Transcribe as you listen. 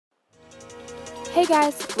Hey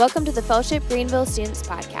guys, welcome to the Fellowship Greenville Students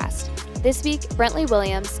Podcast. This week, Brentley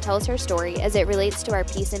Williams tells her story as it relates to our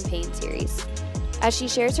Peace and Pain series. As she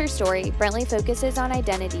shares her story, Brentley focuses on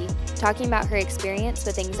identity, talking about her experience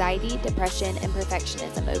with anxiety, depression, and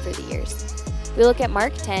perfectionism over the years. We look at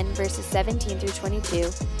Mark 10, verses 17 through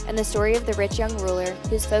 22, and the story of the rich young ruler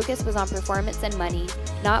whose focus was on performance and money,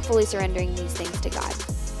 not fully surrendering these things to God.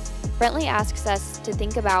 Brentley asks us to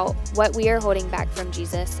think about what we are holding back from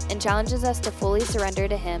Jesus and challenges us to fully surrender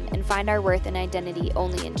to Him and find our worth and identity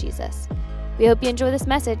only in Jesus. We hope you enjoy this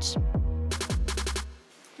message.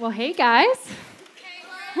 Well, hey guys.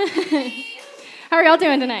 How are y'all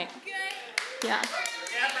doing tonight? Good. Yeah.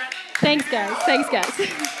 Thanks, guys.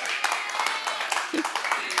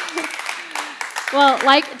 Well,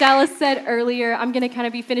 like Dallas said earlier, I'm going to kind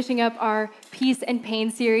of be finishing up our Peace and Pain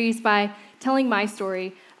series by telling my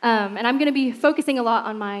story. And I'm going to be focusing a lot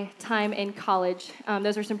on my time in college.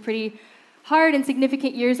 Those were some pretty hard and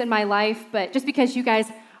significant years in my life, but just because you guys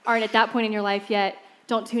aren't at that point in your life yet,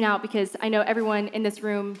 don't tune out because I know everyone in this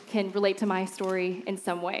room can relate to my story in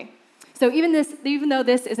some way. So even though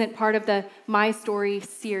this isn't part of the My Story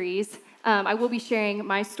series, I will be sharing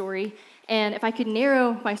my story. And if I could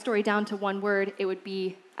narrow my story down to one word, it would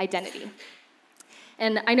be identity.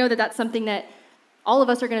 And I know that that's something that all of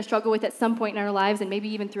us are going to struggle with at some point in our lives and maybe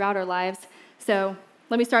even throughout our lives. So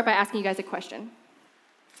let me start by asking you guys a question.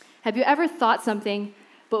 Have you ever thought something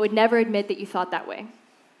but would never admit that you thought that way?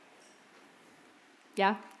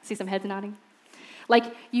 Yeah? See some heads nodding?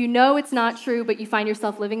 Like you know it's not true, but you find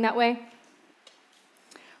yourself living that way?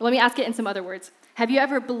 Well, let me ask it in some other words. Have you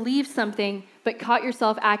ever believed something but caught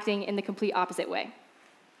yourself acting in the complete opposite way?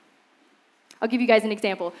 I'll give you guys an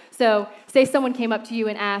example. So say someone came up to you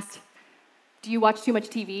and asked, do you watch too much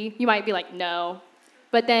TV? You might be like, no.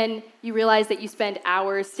 But then you realize that you spend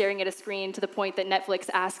hours staring at a screen to the point that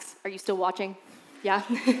Netflix asks, are you still watching? Yeah?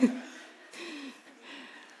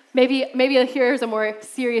 Maybe here's a more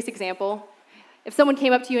serious example. If someone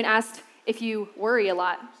came up to you and asked if you worry a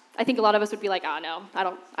lot, I think a lot of us would be like, no, I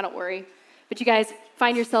don't worry. But you guys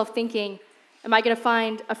find yourself thinking, am I going to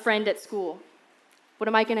find a friend at school? What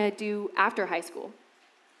am I going to do after high school?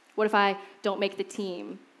 What if I don't make the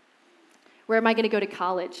team? Where am I going to go to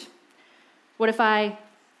college? What if I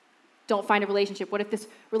don't find a relationship? What if this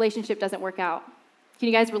relationship doesn't work out? Can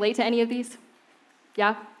you guys relate to any of these?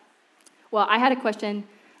 Yeah? Well, I had a question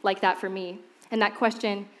like that for me. And that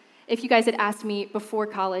question, if you guys had asked me before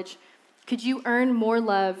college, could you earn more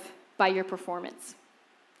love by your performance?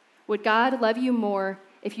 Would God love you more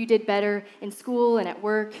if you did better in school and at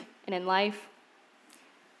work and in life?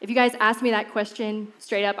 If you guys asked me that question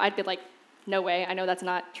straight up, I'd be like, no way, I know that's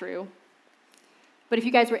not true. But if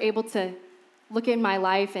you guys were able to look in my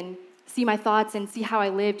life and see my thoughts and see how I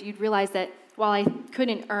lived, you'd realize that while I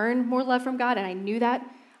couldn't earn more love from God, and I knew that,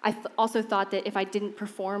 I also thought that if I didn't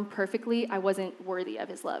perform perfectly, I wasn't worthy of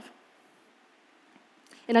His love.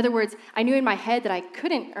 In other words, I knew in my head that I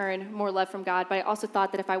couldn't earn more love from God, but I also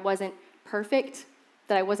thought that if I wasn't perfect,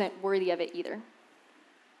 that I wasn't worthy of it either.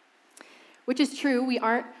 Which is true, we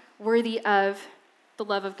aren't worthy of the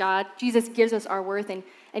love of God. Jesus gives us our worth,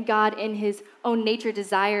 and God in His own nature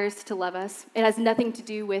desires to love us. It has nothing to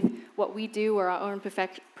do with what we do or our own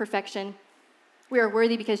perfection. We are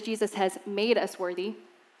worthy because Jesus has made us worthy.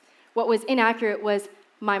 What was inaccurate was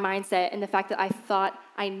my mindset and the fact that I thought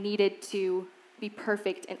I needed to be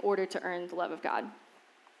perfect in order to earn the love of God.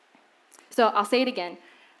 So I'll say it again.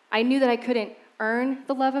 I knew that I couldn't earn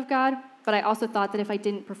the love of God, but I also thought that if I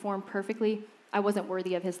didn't perform perfectly, I wasn't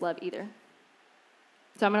worthy of His love either.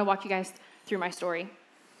 So I'm going to walk you guys through my story.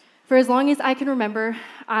 For as long as I can remember,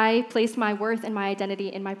 I placed my worth and my identity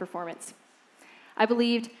in my performance. I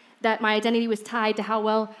believed that my identity was tied to how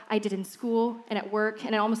well I did in school and at work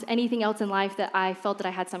and in almost anything else in life that I felt that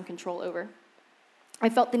I had some control over. I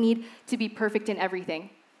felt the need to be perfect in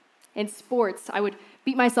everything. In sports, I would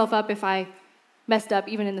beat myself up if I messed up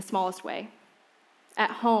even in the smallest way.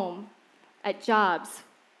 At home, at jobs,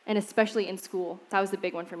 and especially in school. That was the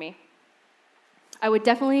big one for me. I would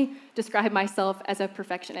definitely describe myself as a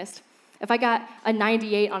perfectionist. If I got a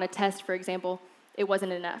 98 on a test, for example, it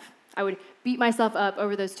wasn't enough. I would beat myself up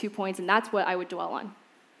over those 2 points, and that's what I would dwell on.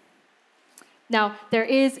 Now, there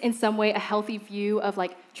is in some way a healthy view of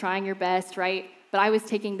like trying your best, right? But I was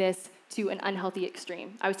taking this to an unhealthy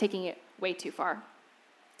extreme. I was taking it way too far.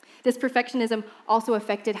 This perfectionism also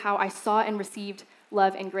affected how I saw and received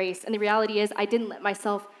love and grace. And the reality is I didn't let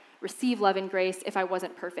myself receive love and grace if I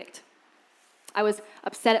wasn't perfect. I was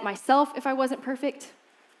upset at myself if I wasn't perfect.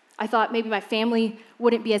 I thought maybe my family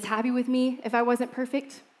wouldn't be as happy with me if I wasn't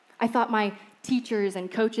perfect. I thought my teachers and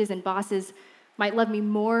coaches and bosses might love me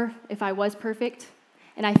more if I was perfect,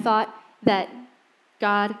 and I thought that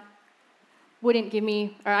God wouldn't give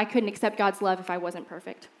me, or I couldn't accept God's love if I wasn't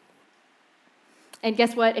perfect. And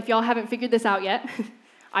guess what? If y'all haven't figured this out yet,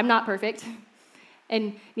 I'm not perfect,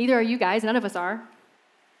 and neither are you guys. None of us are.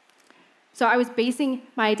 So I was basing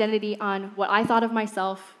my identity on what I thought of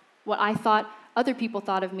myself, what I thought other people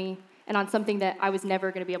thought of me, and on something that I was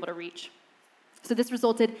never going to be able to reach. So this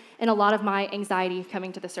resulted in a lot of my anxiety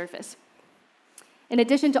coming to the surface. In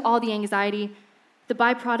addition to all the anxiety, the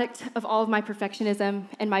byproduct of all of my perfectionism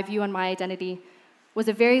and my view on my identity was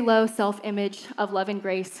a very low self-image of love and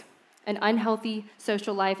grace, an unhealthy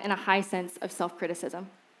social life, and a high sense of self-criticism.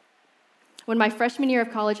 When my freshman year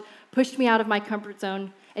of college pushed me out of my comfort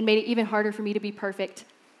zone and made it even harder for me to be perfect,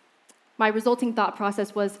 my resulting thought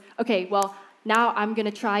process was, okay, well, now I'm going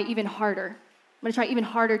to try even harder. I'm going to try even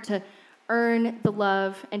harder to earn the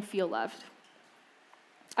love and feel loved.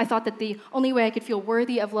 I thought that the only way I could feel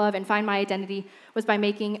worthy of love and find my identity was by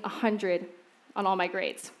making 100 on all my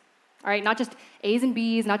grades. All right, not just A's and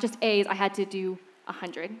B's, not just A's. I had to do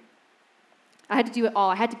 100. I had to do it all.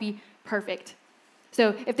 I had to be perfect.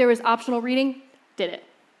 So if there was optional reading, did it.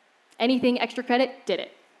 Anything extra credit, did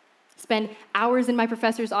it. Spend hours in my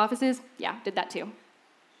professor's offices, yeah, did that too.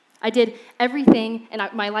 I did everything, and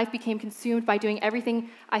my life became consumed by doing everything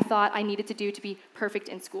I thought I needed to do to be perfect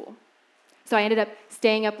in school. So I ended up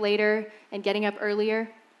staying up later and getting up earlier.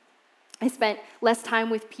 I spent less time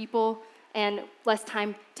with people and less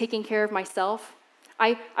time taking care of myself.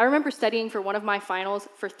 I remember studying for one of my finals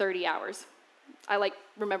for 30 hours. I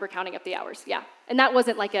remember counting up the hours, yeah. And that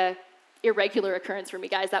wasn't like a irregular occurrence for me,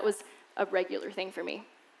 guys. That was a regular thing for me.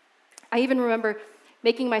 I even remember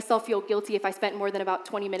making myself feel guilty if I spent more than about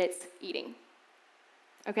 20 minutes eating,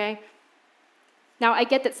 okay? Now, I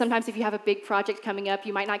get that sometimes if you have a big project coming up,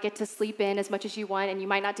 you might not get to sleep in as much as you want, and you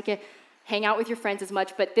might not get to hang out with your friends as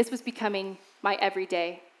much, but this was becoming my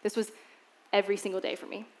everyday. This was every single day for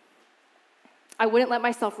me. I wouldn't let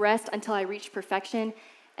myself rest until I reached perfection,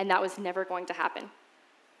 and that was never going to happen.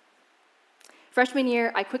 Freshman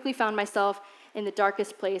year, I quickly found myself in the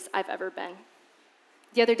darkest place I've ever been.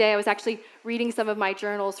 The other day, I was actually reading some of my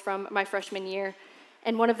journals from my freshman year,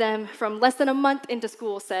 and one of them, from less than a month into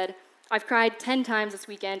school, said, "I've cried 10 times this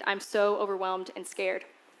weekend. I'm so overwhelmed and scared."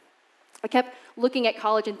 I kept looking at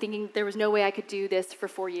college and thinking there was no way I could do this for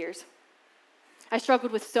 4 years. I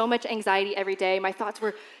struggled with so much anxiety every day. My thoughts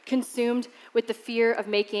were consumed with the fear of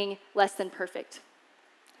making less than perfect.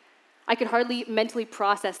 I could hardly mentally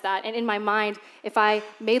process that, and in my mind, if I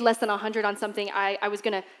made less than 100 on something, I was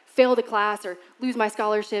going to fail the class or lose my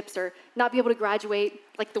scholarships or not be able to graduate.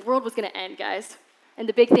 Like the world was going to end, guys. And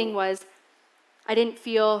the big thing was I didn't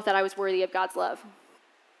feel that I was worthy of God's love.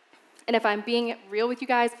 And if I'm being real with you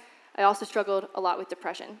guys, I also struggled a lot with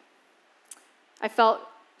depression. I felt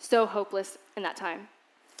so hopeless in that time.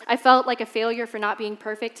 I felt like a failure for not being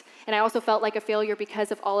perfect, and I also felt like a failure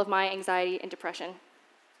because of all of my anxiety and depression.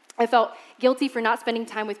 I felt guilty for not spending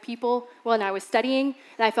time with people when I was studying,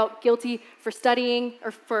 and I felt guilty for studying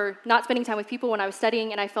or for not spending time with people when I was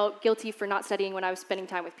studying, and I felt guilty for not studying when I was spending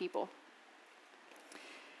time with people.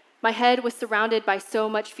 My head was surrounded by so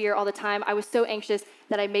much fear all the time. I was so anxious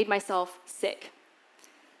that I made myself sick.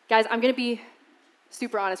 Guys, I'm going to be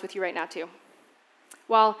super honest with you right now too.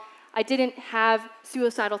 While I didn't have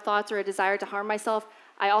suicidal thoughts or a desire to harm myself,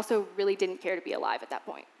 I also really didn't care to be alive at that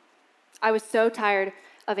point. I was so tired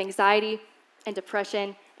of anxiety and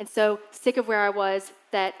depression and so sick of where I was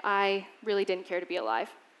that I really didn't care to be alive.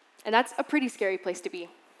 And that's a pretty scary place to be.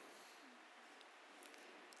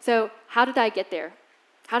 So how did I get there?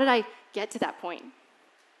 How did I get to that point?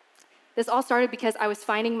 This all started because I was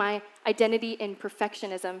finding my identity in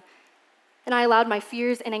perfectionism, and I allowed my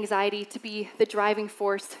fears and anxiety to be the driving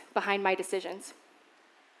force behind my decisions.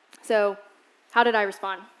 So how did I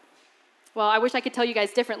respond? Well, I wish I could tell you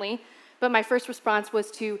guys differently, but my first response was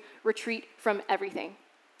to retreat from everything.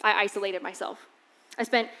 I isolated myself. I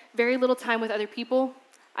spent very little time with other people.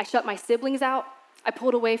 I shut my siblings out. I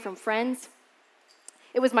pulled away from friends.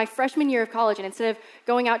 It was my freshman year of college, and instead of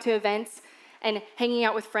going out to events and hanging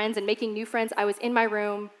out with friends and making new friends, I was in my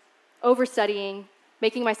room, overstudying,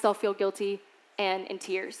 making myself feel guilty, and in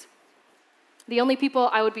tears. The only people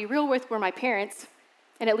I would be real with were my parents,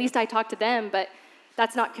 and at least I talked to them, but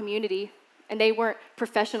that's not community, and they weren't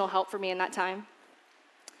professional help for me in that time.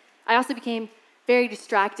 I also became very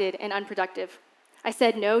distracted and unproductive. I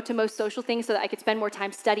said no to most social things so that I could spend more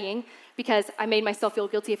time studying because I made myself feel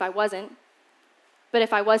guilty if I wasn't. But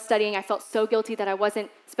if I was studying, I felt so guilty that I wasn't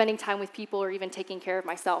spending time with people or even taking care of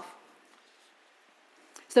myself.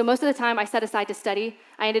 So most of the time I set aside to study,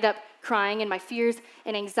 I ended up crying, and my fears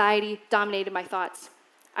and anxiety dominated my thoughts.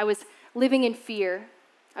 I was living in fear.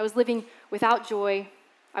 I was living without joy.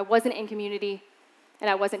 I wasn't in community, and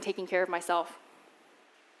I wasn't taking care of myself.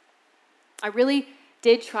 I really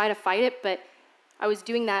did try to fight it, but I was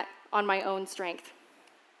doing that on my own strength.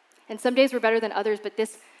 And some days were better than others, but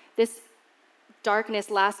this darkness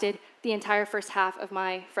lasted the entire first half of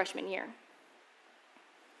my freshman year.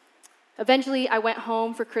 Eventually, I went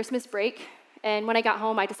home for Christmas break, and when I got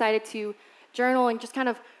home, I decided to journal and just kind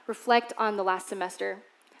of reflect on the last semester.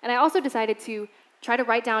 And I also decided to try to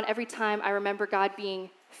write down every time I remember God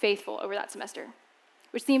being faithful over that semester,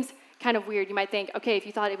 which seems kind of weird. You might think, okay, if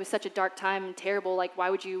you thought it was such a dark time and terrible, like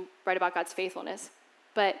why would you write about God's faithfulness?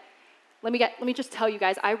 But let me just tell you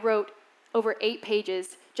guys, I wrote over 8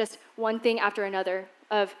 pages, just one thing after another,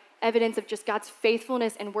 of evidence of just God's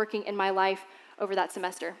faithfulness and working in my life over that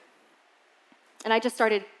semester. And I just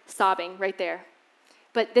started sobbing right there.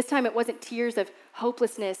 But this time it wasn't tears of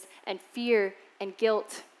hopelessness and fear and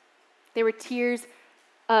guilt. They were tears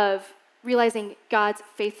of realizing God's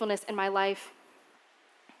faithfulness in my life.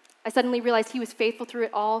 I suddenly realized he was faithful through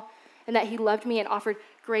it all, and that he loved me and offered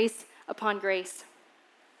grace upon grace.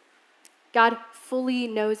 God fully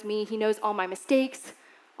knows me. He knows all my mistakes,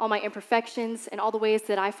 all my imperfections, and all the ways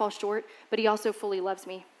that I fall short, but he also fully loves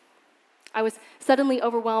me. I was suddenly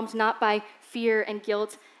overwhelmed not by fear and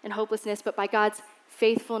guilt and hopelessness, but by God's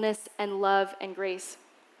faithfulness and love and grace.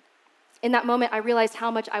 In that moment, I realized how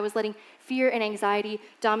much I was letting fear and anxiety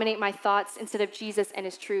dominate my thoughts instead of Jesus and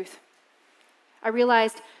his truth. I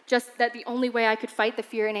realized just that the only way I could fight the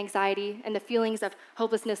fear and anxiety and the feelings of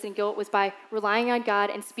hopelessness and guilt was by relying on God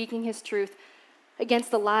and speaking his truth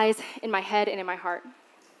against the lies in my head and in my heart.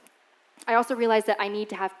 I also realized that I need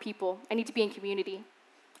to have people. I need to be in community.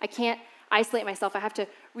 I can't isolate myself. I have to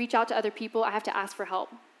reach out to other people. I have to ask for help.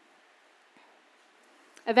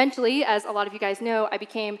 Eventually, as a lot of you guys know, I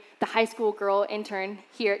became the high school girl intern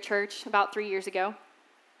here at church about 3 years ago.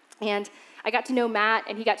 And I got to know Matt,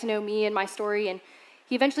 and he got to know me and my story, and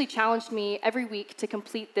he eventually challenged me every week to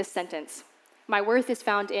complete this sentence. My worth is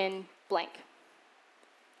found in blank.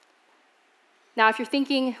 Now, if you're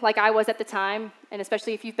thinking like I was at the time, and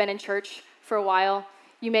especially if you've been in church for a while,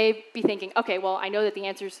 you may be thinking, okay, well, I know that the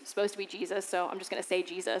answer is supposed to be Jesus, so I'm just going to say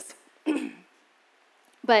Jesus.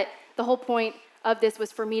 But the whole point of this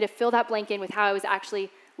was for me to fill that blank in with how I was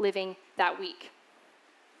actually living that week.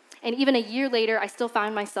 And even a year later, I still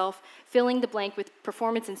found myself filling the blank with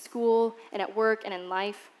performance in school and at work and in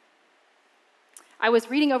life. I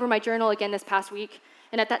was reading over my journal again this past week,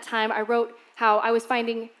 and at that time, I wrote how I was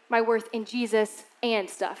finding my worth in Jesus and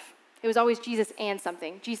stuff. It was always Jesus and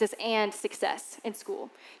something. Jesus and success in school.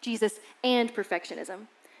 Jesus and perfectionism.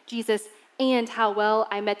 Jesus and how well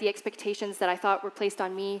I met the expectations that I thought were placed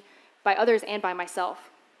on me by others and by myself.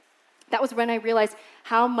 That was when I realized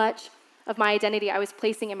how much of my identity I was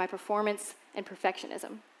placing in my performance and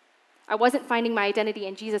perfectionism. I wasn't finding my identity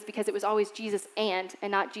in Jesus because it was always Jesus and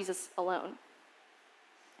not Jesus alone.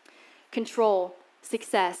 Control,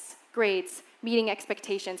 success, grades, meeting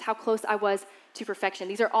expectations, how close I was to perfection.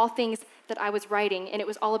 These are all things that I was writing, and it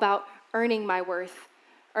was all about earning my worth,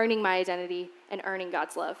 earning my identity, and earning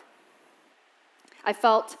God's love. I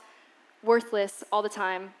felt worthless all the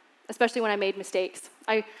time, especially when I made mistakes.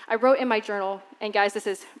 I wrote in my journal, and guys, this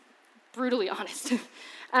is brutally honest.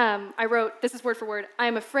 I wrote, this is word for word, I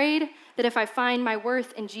am afraid that if I find my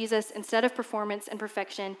worth in Jesus instead of performance and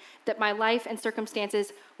perfection, that my life and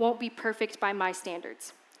circumstances won't be perfect by my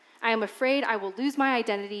standards. I am afraid I will lose my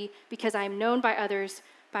identity because I am known by others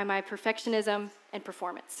by my perfectionism and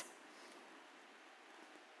performance.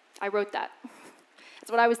 I wrote that.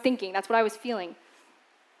 That's what I was thinking. That's what I was feeling.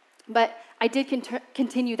 But I did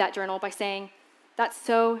continue that journal by saying, that's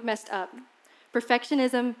so messed up. Perfection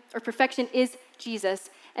is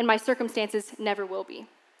Jesus, and my circumstances never will be.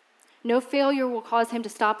 No failure will cause him to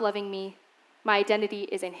stop loving me. My identity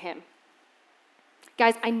is in him.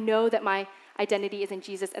 Guys, I know that my identity is in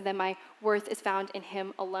Jesus and that my worth is found in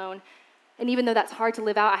him alone. And even though that's hard to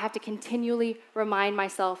live out, I have to continually remind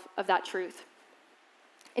myself of that truth.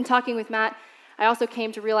 In talking with Matt, I also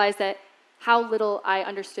came to realize that how little I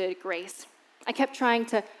understood grace. I kept trying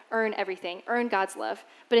to earn everything, earn God's love.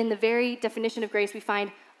 But in the very definition of grace, we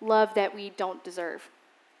find love that we don't deserve.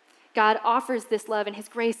 God offers this love and his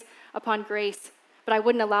grace upon grace, but I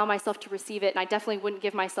wouldn't allow myself to receive it, and I definitely wouldn't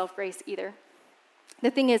give myself grace either. The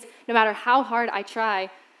thing is, no matter how hard I try,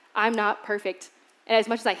 I'm not perfect. And as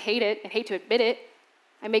much as I hate it and hate to admit it,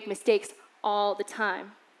 I make mistakes all the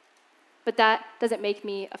time. But that doesn't make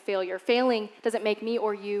me a failure. Failing doesn't make me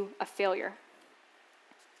or you a failure.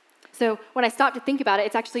 So when I stop to think about it,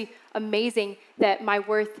 it's actually amazing that my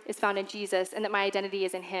worth is found in Jesus and that my identity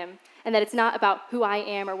is in him, and that it's not about who I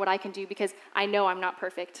am or what I can do, because I know I'm not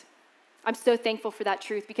perfect. I'm so thankful for that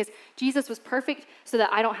truth, because Jesus was perfect so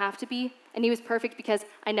that I don't have to be, and he was perfect because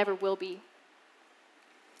I never will be.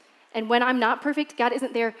 And when I'm not perfect, God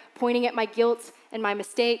isn't there pointing at my guilt and my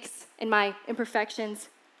mistakes and my imperfections.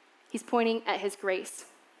 He's pointing at his grace.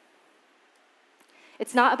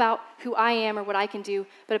 It's not about who I am or what I can do,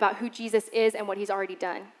 but about who Jesus is and what he's already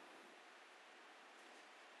done.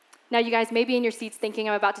 Now, you guys may be in your seats thinking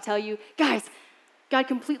I'm about to tell you, guys, God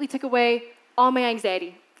completely took away all my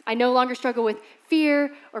anxiety. I no longer struggle with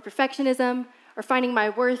fear or perfectionism or finding my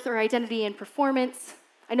worth or identity in performance.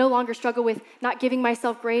 I no longer struggle with not giving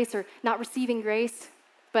myself grace or not receiving grace.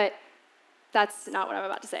 But that's not what I'm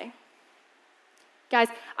about to say. Guys,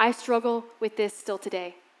 I struggle with this still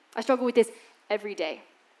today. I struggle with this every day.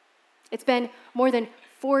 It's been more than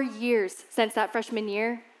 4 years since that freshman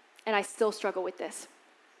year, and I still struggle with this.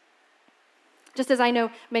 Just as I know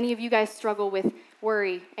many of you guys struggle with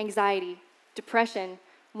worry, anxiety, depression,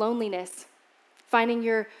 loneliness, finding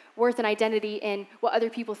your worth and identity in what other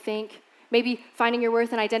people think, maybe finding your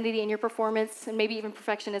worth and identity in your performance, and maybe even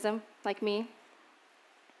perfectionism, like me.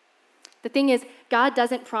 The thing is, God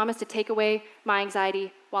doesn't promise to take away my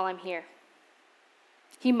anxiety while I'm here.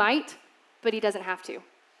 He might, but he doesn't have to.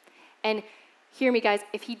 And hear me, guys,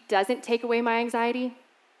 if he doesn't take away my anxiety,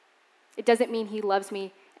 it doesn't mean he loves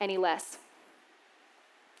me any less.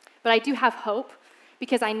 But I do have hope,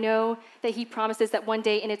 because I know that he promises that one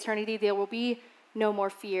day in eternity there will be no more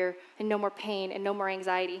fear and no more pain and no more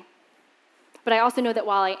anxiety. But I also know that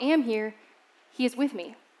while I am here, he is with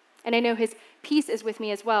me. And I know his peace is with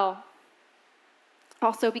me as well.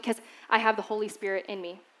 Also because I have the Holy Spirit in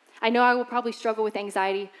me. I know I will probably struggle with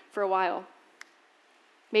anxiety for a while.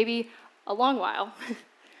 Maybe a long while.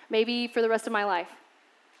 Maybe for the rest of my life.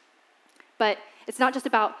 But it's not just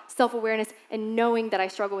about self-awareness and knowing that I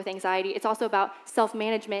struggle with anxiety. It's also about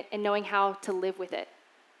self-management and knowing how to live with it,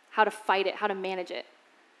 how to fight it, how to manage it.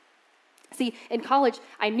 See, in college,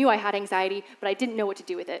 I knew I had anxiety, but I didn't know what to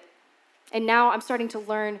do with it. And now I'm starting to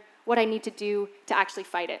learn what I need to do to actually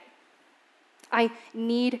fight it. I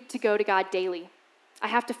need to go to God daily. I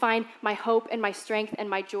have to find my hope and my strength and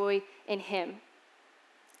my joy in him.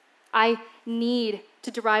 I need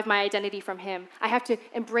to derive my identity from him. I have to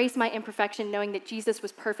embrace my imperfection, knowing that Jesus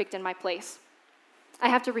was perfect in my place. I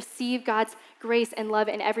have to receive God's grace and love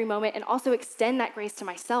in every moment, and also extend that grace to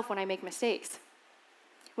myself when I make mistakes.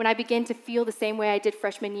 When I begin to feel the same way I did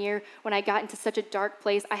freshman year, when I got into such a dark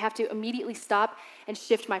place, I have to immediately stop and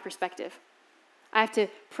shift my perspective. I have to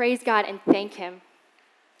praise God and thank him.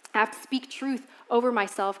 I have to speak truth over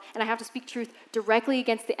myself, and I have to speak truth directly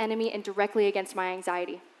against the enemy and directly against my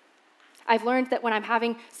anxiety. I've learned that when I'm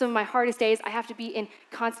having some of my hardest days, I have to be in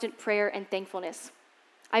constant prayer and thankfulness.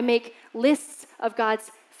 I make lists of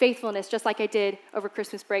God's faithfulness, just like I did over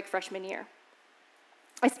Christmas break freshman year.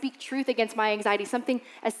 I speak truth against my anxiety, something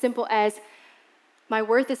as simple as, my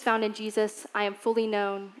worth is found in Jesus, I am fully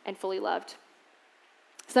known and fully loved.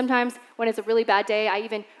 Sometimes when it's a really bad day, I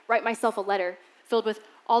even write myself a letter filled with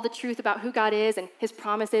all the truth about who God is and his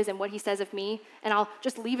promises and what he says of me, and I'll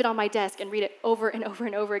just leave it on my desk and read it over and over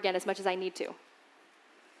and over again as much as I need to.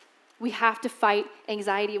 We have to fight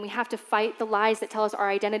anxiety, and we have to fight the lies that tell us our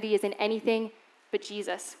identity is in anything but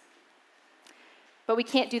Jesus. But we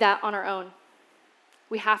can't do that on our own.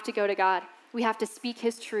 We have to go to God. We have to speak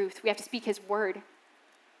his truth. We have to speak his word.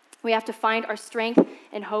 We have to find our strength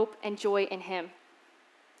and hope and joy in him.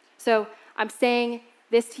 So I'm saying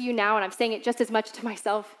this to you now, and I'm saying it just as much to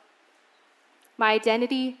myself. My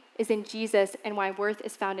identity is in Jesus, and my worth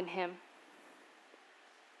is found in him.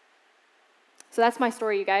 So that's my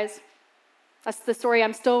story, you guys. That's the story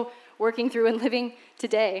I'm still working through and living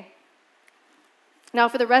today. Now,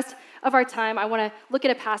 for the rest of our time, I want to look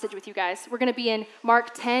at a passage with you guys. We're going to be in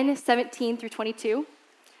Mark 10, 17 through 22.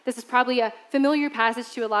 This is probably a familiar passage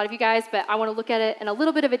to a lot of you guys, but I want to look at it in a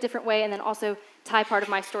little bit of a different way and then also tie part of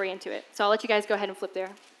my story into it. So I'll let you guys go ahead and flip there.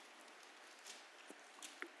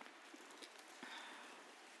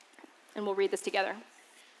 And we'll read this together.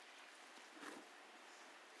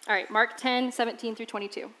 All right, Mark 10, 17 through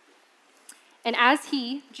 22. And as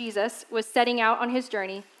he, Jesus, was setting out on his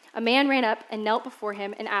journey, a man ran up and knelt before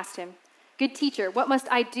him and asked him, "Good teacher, what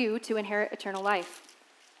must I do to inherit eternal life?"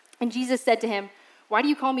 And Jesus said to him, "Why do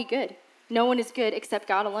you call me good? No one is good except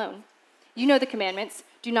God alone. You know the commandments.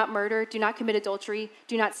 Do not murder, do not commit adultery,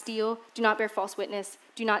 do not steal, do not bear false witness,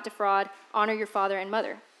 do not defraud, honor your father and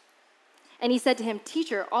mother." And he said to him,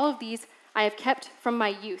 "Teacher, all of these I have kept from my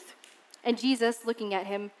youth." And Jesus, looking at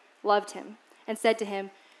him, loved him and said to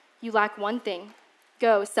him, you lack one thing.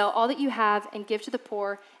 Go, sell all that you have and give to the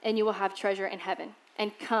poor, and you will have treasure in heaven.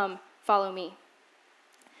 And come, follow me.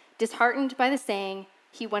 Disheartened by the saying,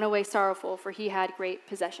 he went away sorrowful, for he had great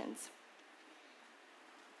possessions.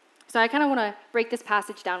 So I kind of want to break this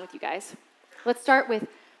passage down with you guys. Let's start with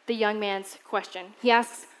the young man's question. He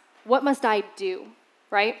asks, what must I do,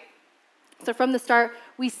 right? So from the start,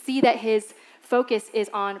 we see that his focus is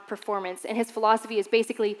on performance, and his philosophy is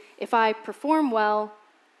basically, if I perform well,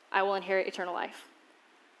 I will inherit eternal life.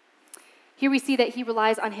 Here we see that he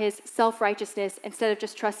relies on his self-righteousness instead of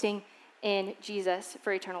just trusting in Jesus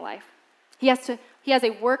for eternal life. He has a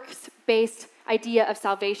works-based idea of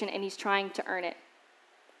salvation, and he's trying to earn it.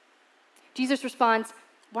 Jesus responds,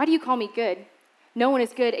 why do you call me good? No one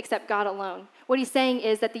is good except God alone. What he's saying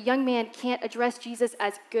is that the young man can't address Jesus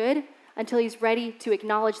as good until he's ready to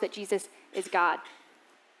acknowledge that Jesus is God.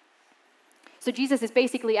 So Jesus is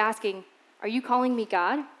basically asking, are you calling me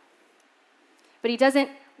God? But he doesn't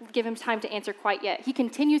give him time to answer quite yet. He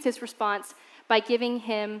continues his response by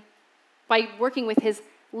working with his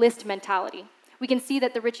list mentality. We can see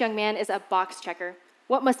that the rich young man is a box checker.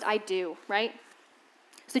 What must I do, right?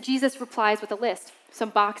 So Jesus replies with a list, some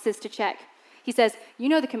boxes to check. He says, you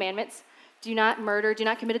know the commandments. Do not murder, do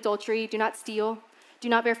not commit adultery, do not steal, do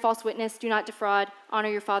not bear false witness, do not defraud, honor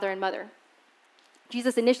your father and mother.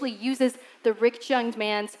 Jesus initially uses the rich young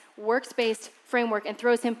man's works-based framework and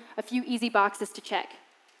throws him a few easy boxes to check.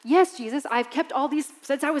 Yes, Jesus, I've kept all these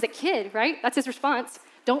since I was a kid, right? That's his response.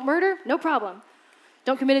 Don't murder? No problem.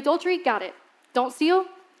 Don't commit adultery? Got it. Don't steal?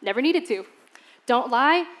 Never needed to. Don't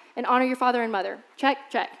lie? And honor your father and mother. Check,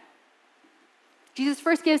 check. Jesus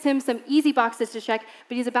first gives him some easy boxes to check,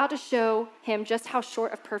 but he's about to show him just how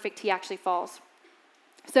short of perfect he actually falls.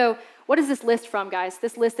 So what is this list from, guys?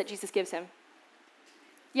 This list that Jesus gives him.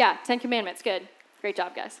 Yeah, 10 Commandments. Good. Great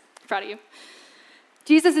job, guys. Proud of you.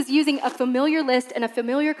 Jesus is using a familiar list and a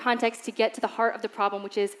familiar context to get to the heart of the problem,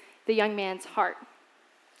 which is the young man's heart.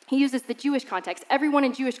 He uses the Jewish context. Everyone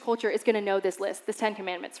in Jewish culture is going to know this list, the 10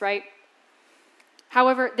 Commandments, right?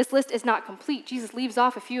 However, this list is not complete. Jesus leaves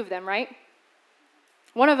off a few of them, right?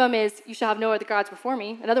 One of them is, you shall have no other gods before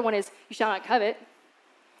me. Another one is, you shall not covet.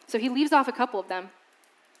 So he leaves off a couple of them.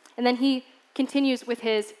 And then he continues with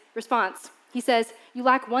his response. He says, you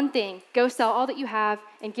lack one thing. Go sell all that you have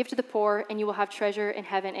and give to the poor, and you will have treasure in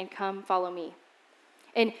heaven, and come follow me.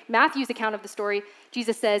 In Matthew's account of the story,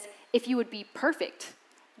 Jesus says, if you would be perfect,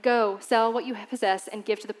 go sell what you possess and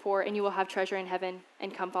give to the poor, and you will have treasure in heaven,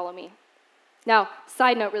 and come follow me. Now,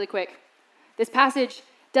 side note really quick. This passage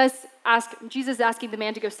does ask, Jesus is asking the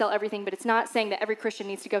man to go sell everything, but it's not saying that every Christian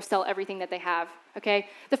needs to go sell everything that they have, okay?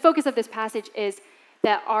 The focus of this passage is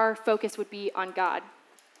that our focus would be on God,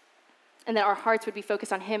 and that our hearts would be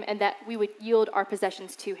focused on him, and that we would yield our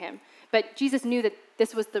possessions to him. But Jesus knew that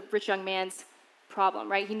this was the rich young man's problem,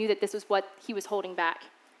 right? He knew that this was what he was holding back.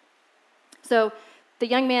 So the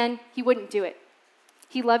young man, he wouldn't do it.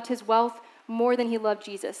 He loved his wealth more than he loved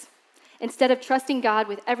Jesus. Instead of trusting God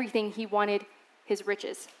with everything, he wanted his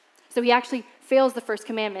riches. So he actually fails the first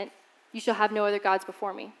commandment, you shall have no other gods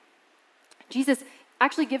before me. Jesus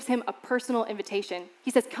actually gives him a personal invitation.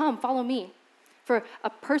 He says, come, follow me. For a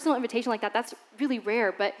personal invitation like that, that's really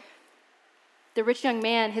rare, but the rich young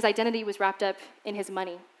man, his identity was wrapped up in his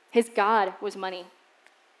money. His God was money.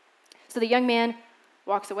 So the young man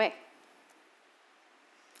walks away.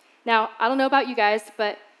 Now, I don't know about you guys,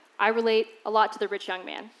 but I relate a lot to the rich young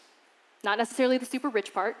man. Not necessarily the super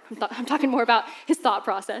rich part. I'm talking more about his thought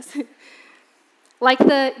process. Like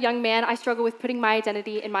the young man, I struggle with putting my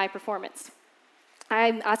identity in my performance.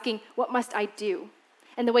 I'm asking, what must I do?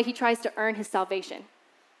 And the way he tries to earn his salvation.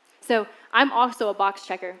 So I'm also a box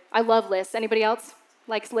checker. I love lists. Anybody else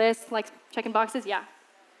likes lists, likes checking boxes? Yeah.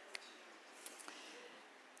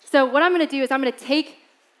 So what I'm going to do is I'm going to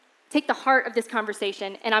take the heart of this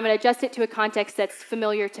conversation and I'm going to adjust it to a context that's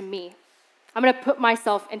familiar to me. I'm going to put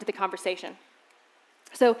myself into the conversation.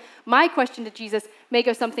 So my question to Jesus may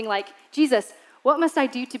go something like, Jesus, what must I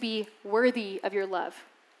do to be worthy of your love?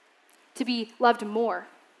 To be loved more?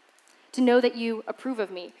 To know that you approve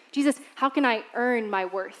of me? Jesus, how can I earn my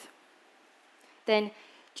worth? Then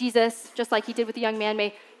Jesus, just like he did with the young man,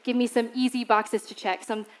 may give me some easy boxes to check,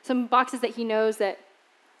 some boxes that he knows that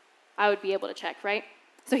I would be able to check, right?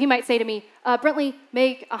 So he might say to me, Brentley,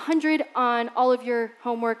 make 100 on all of your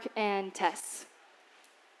homework and tests.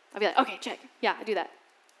 I'll be like, okay, check. Yeah, I do that.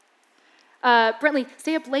 Brentley,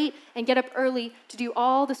 stay up late and get up early to do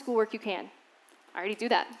all the schoolwork you can. I already do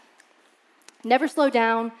that. Never slow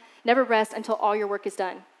down, never rest until all your work is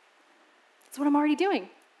done. That's what I'm already doing.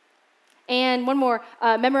 And one more,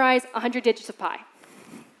 memorize 100 digits of pi.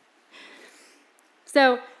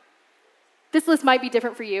 So This list might be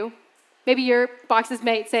different for you. Maybe your boxes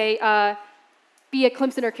might say, be a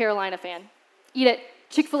Clemson or Carolina fan. Eat at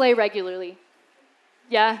Chick-fil-A regularly.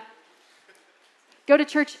 Yeah. Go to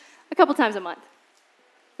church a couple times a month.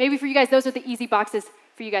 Maybe for you guys, those are the easy boxes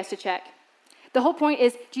for you guys to check. The whole point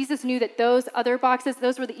is Jesus knew that those other boxes,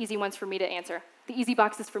 those were the easy ones for me to answer, the easy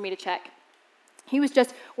boxes for me to check. He was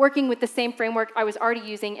just working with the same framework I was already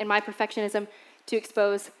using in my perfectionism to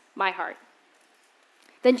expose my heart.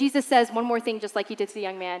 Then Jesus says one more thing, just like he did to the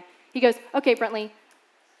young man. He goes, okay, Brentley,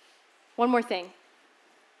 one more thing.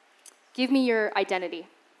 Give me your identity.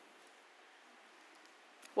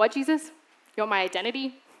 What, Jesus? You want my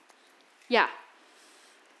identity? Yeah.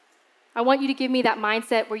 I want you to give me that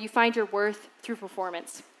mindset where you find your worth through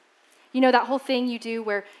performance. You know, that whole thing you do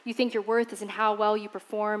where you think your worth is in how well you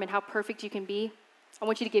perform and how perfect you can be? I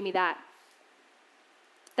want you to give me that.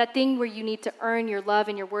 That thing where you need to earn your love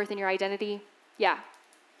and your worth and your identity? Yeah.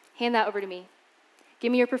 Hand that over to me.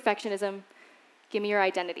 Give me your perfectionism. Give me your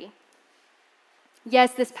identity.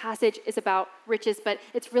 Yes, this passage is about riches, but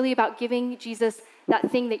it's really about giving Jesus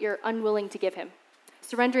that thing that you're unwilling to give him.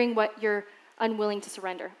 Surrendering what you're unwilling to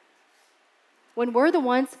surrender. When we're the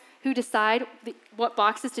ones who decide what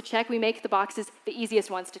boxes to check, we make the boxes the easiest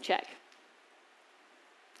ones to check.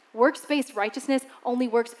 Works-based righteousness only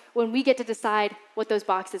works when we get to decide what those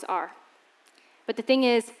boxes are. But the thing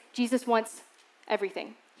is, Jesus wants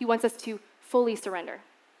everything. He wants us to fully surrender.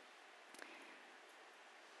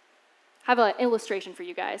 I have an illustration for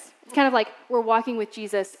you guys. It's kind of like we're walking with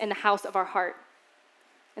Jesus in the house of our heart.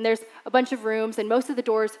 And there's a bunch of rooms, and most of the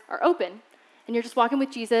doors are open. And you're just walking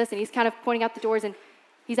with Jesus, and he's kind of pointing out the doors, and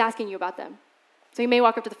he's asking you about them. So you may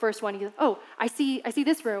walk up to the first one, and he goes, oh, I see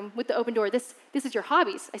this room with the open door. This is your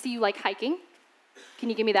hobbies. I see you like hiking. Can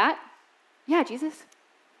you give me that? Yeah, Jesus.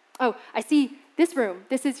 Oh, I see this room.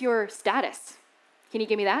 This is your status. Can you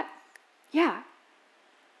give me that? Yeah.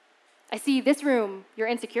 I see this room, your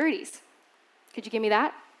insecurities. Could you give me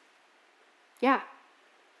that? Yeah.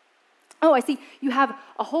 Oh, I see you have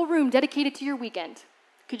a whole room dedicated to your weekend.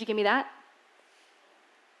 Could you give me that?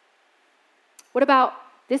 What about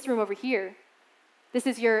this room over here? This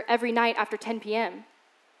is your every night after 10 p.m.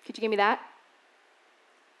 Could you give me that?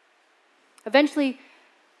 Eventually,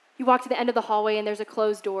 you walk to the end of the hallway and there's a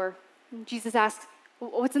closed door. And Jesus asks,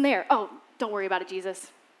 what's in there? Oh, don't worry about it,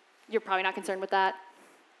 Jesus. You're probably not concerned with that.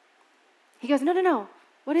 He goes, no.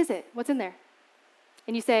 What is it? What's in there?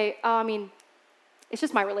 And you say, it's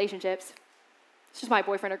just my relationships. It's just my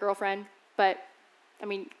boyfriend or girlfriend. But,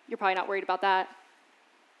 you're probably not worried about that.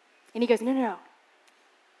 And he goes, no.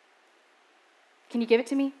 Can you give it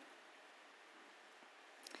to me?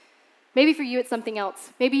 Maybe for you, it's something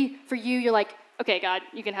else. Maybe for you, you're like, okay, God,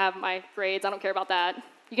 you can have my grades. I don't care about that.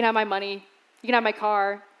 You can have my money. You can have my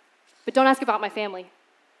car. But don't ask about my family.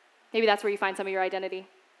 Maybe that's where you find some of your identity.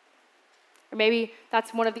 Or maybe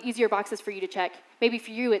that's one of the easier boxes for you to check. Maybe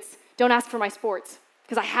for you, it's don't ask for my sports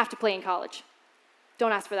because I have to play in college.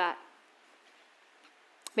 Don't ask for that.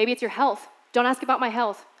 Maybe it's your health. Don't ask about my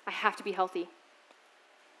health. I have to be healthy.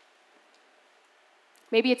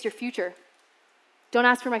 Maybe it's your future. Don't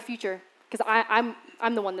ask for my future because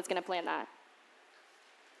I'm the one that's going to plan that.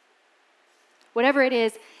 Whatever it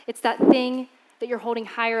is, it's that thing that you're holding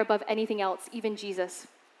higher above anything else, even Jesus.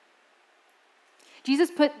 Jesus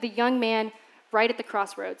put the young man right at the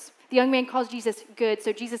crossroads. The young man calls Jesus good,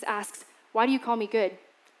 so Jesus asks, why do you call me good?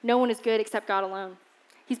 No one is good except God alone.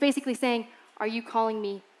 He's basically saying, are you calling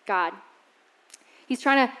me God? He's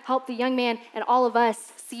trying to help the young man and all of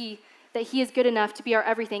us see that he is good enough to be our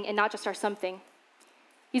everything and not just our something.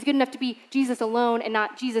 He's good enough to be Jesus alone and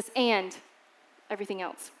not Jesus and everything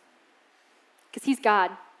else. Because he's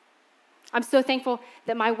God. I'm so thankful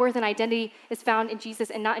that my worth and identity is found in Jesus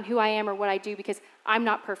and not in who I am or what I do, because I'm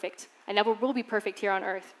not perfect. I never will be perfect here on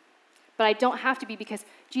earth. But I don't have to be because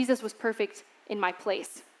Jesus was perfect in my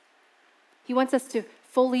place. He wants us to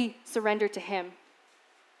fully surrender to him.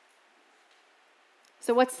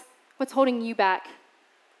 So what's holding you back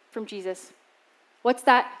from Jesus? What's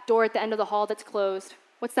that door at the end of the hall that's closed?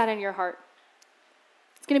 What's that in your heart?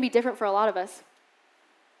 It's going to be different for a lot of us.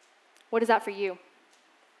 What is that for you?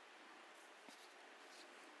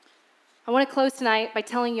 I want to close tonight by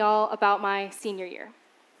telling y'all about my senior year.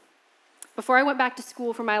 Before I went back to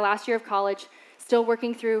school for my last year of college, still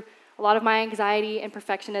working through a lot of my anxiety and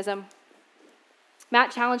perfectionism,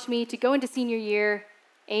 Matt challenged me to go into senior year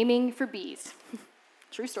aiming for B's.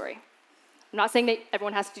 True story. I'm not saying that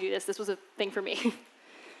everyone has to do this. This was a thing for me.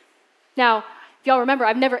 Now, if y'all remember,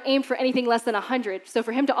 I've never aimed for anything less than 100. So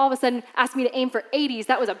for him to all of a sudden ask me to aim for 80s,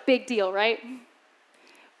 that was a big deal, right?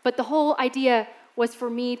 But the whole idea was for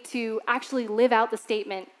me to actually live out the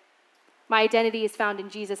statement, My identity is found in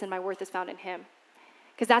Jesus and my worth is found in him.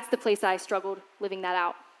 Because that's the place that I struggled living that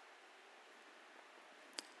out.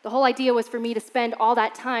 The whole idea was for me to spend all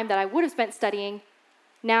that time that I would have spent studying,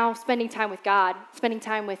 now spending time with God, spending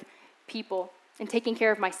time with people, and taking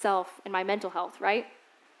care of myself and my mental health, right?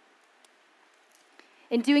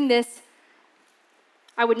 In doing this,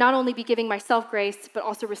 I would not only be giving myself grace, but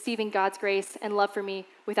also receiving God's grace and love for me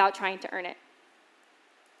without trying to earn it.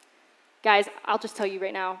 Guys, I'll just tell you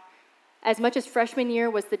right now, as much as freshman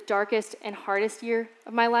year was the darkest and hardest year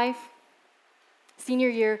of my life, senior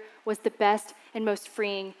year was the best and most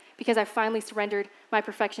freeing because I finally surrendered my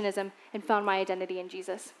perfectionism and found my identity in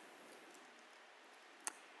Jesus.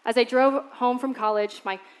 As I drove home from college,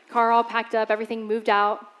 my car all packed up, everything moved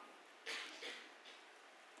out.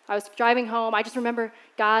 I was driving home. I just remember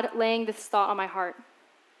God laying this thought on my heart.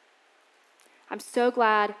 I'm so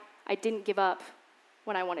glad I didn't give up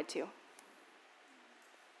when I wanted to.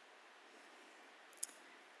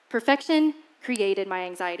 Perfection created my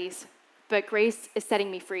anxieties, but grace is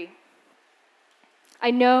setting me free.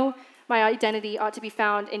 I know my identity ought to be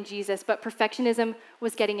found in Jesus, but perfectionism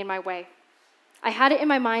was getting in my way. I had it in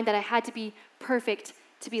my mind that I had to be perfect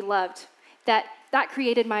to be loved, that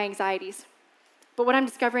created my anxieties. But what I'm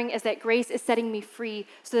discovering is that grace is setting me free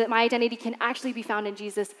so that my identity can actually be found in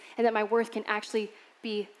Jesus and that my worth can actually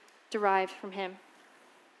be derived from him.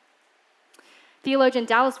 Theologian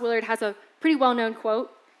Dallas Willard has a pretty well-known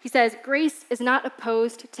quote. He says, "Grace is not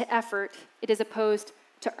opposed to effort, it is opposed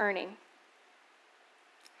to earning."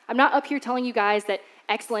 I'm not up here telling you guys that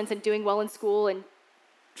excellence and doing well in school and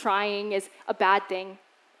trying is a bad thing.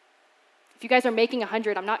 If you guys are making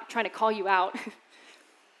 100, I'm not trying to call you out.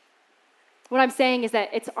 What I'm saying is that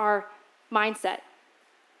it's our mindset.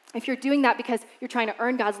 If you're doing that because you're trying to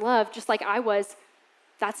earn God's love, just like I was,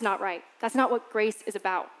 that's not right. That's not what grace is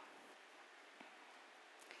about.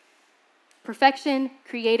 Perfection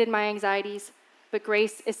created my anxieties, but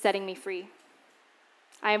grace is setting me free.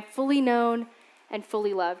 I am fully known and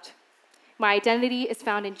fully loved. My identity is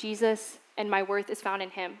found in Jesus, and my worth is found in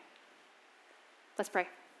him. Let's pray.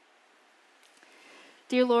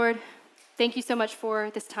 Dear Lord, thank you so much for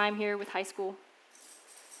this time here with high school.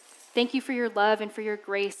 Thank you for your love and for your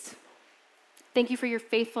grace. Thank you for your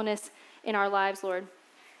faithfulness in our lives, Lord.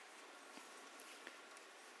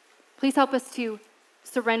 Please help us to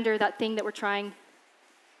surrender that thing that we're trying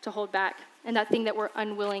to hold back and that thing that we're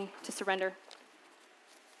unwilling to surrender.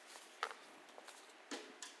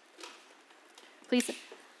 Please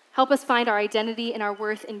help us find our identity and our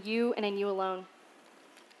worth in you and in you alone.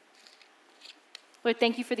 Lord,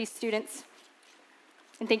 thank you for these students,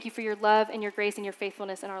 and thank you for your love and your grace and your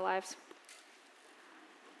faithfulness in our lives.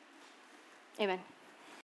 Amen.